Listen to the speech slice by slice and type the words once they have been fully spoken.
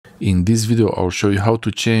In this video, I'll show you how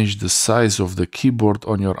to change the size of the keyboard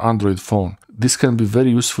on your Android phone. This can be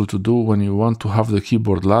very useful to do when you want to have the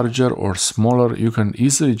keyboard larger or smaller. You can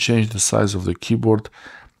easily change the size of the keyboard,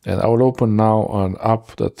 and I will open now an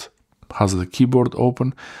app that has the keyboard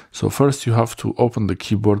open. So first you have to open the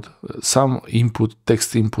keyboard, some input,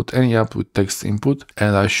 text input, any app with text input,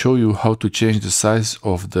 and I show you how to change the size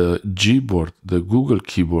of the Gboard, the Google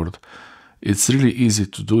keyboard. It's really easy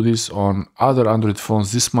to do this. On other Android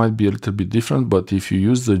phones this might be a little bit different, but if you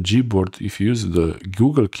use the Gboard, if you use the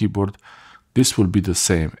Google keyboard, this will be the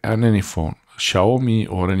same on any phone,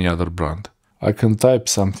 Xiaomi or any other brand. I can type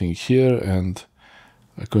something here and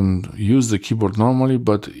I can use the keyboard normally,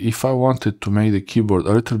 but if I wanted to make the keyboard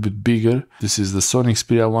a little bit bigger, this is the Sony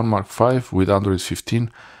Xperia 1 Mark V with Android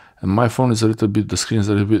 15, and my phone is a little bit, the screen is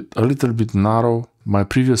a little bit narrow. My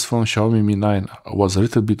previous phone, Xiaomi Mi 9, was a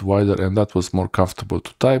little bit wider and that was more comfortable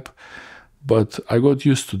to type, but I got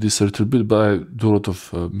used to this a little bit, but I do a lot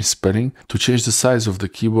of misspelling. To change the size of the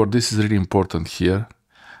keyboard, this is really important here.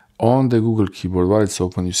 On the Google keyboard, while it's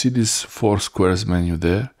open, you see this 4 squares menu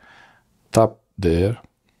there. Tap there,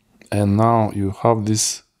 and now you have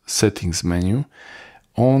this settings menu.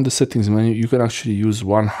 On the settings menu you can actually use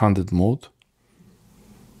one-handed mode,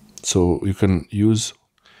 so you can use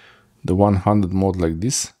the one-handed mode like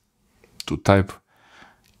this to type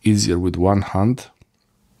easier with one hand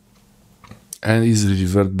and easily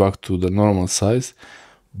revert back to the normal size.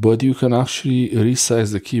 But you can actually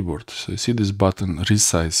resize the keyboard, so you see this button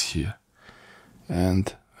resize here,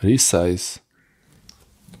 and resize,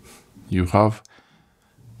 you have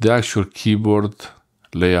the actual keyboard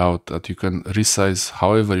layout that you can resize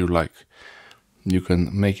however you like. You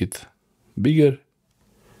can make it bigger,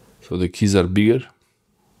 so the keys are bigger,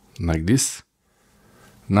 like this.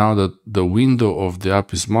 Now that the window of the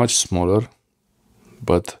app is much smaller,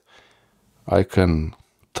 but I can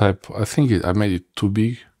type, I think I made it too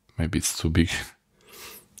big, maybe it's too big.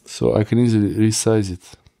 So I can easily resize it,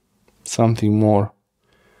 something more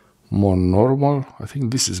normal. I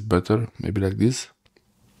think this is better, maybe like this.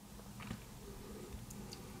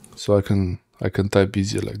 So I can type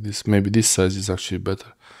easier like this. Maybe this size is actually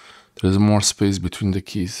better. There's more space between the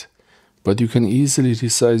keys. But you can easily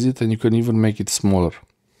resize it, and you can even make it smaller.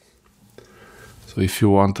 So if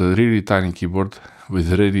you want a really tiny keyboard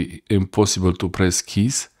with really impossible to press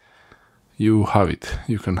keys, you have it.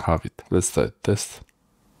 You can have it. Let's try test.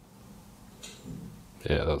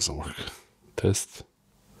 Yeah, that doesn't work. Test.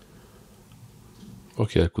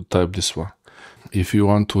 Okay, I could type this one. If you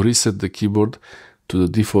want to reset the keyboard to the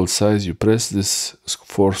default size, you press this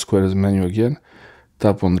 4 squares menu again,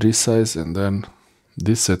 tap on resize, and then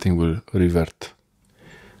this setting will revert.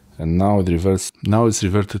 And now it reverts. Now it's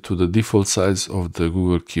reverted to the default size of the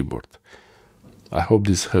Google keyboard. I hope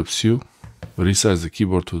this helps you resize the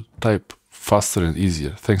keyboard to type faster and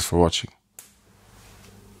easier. Thanks for watching.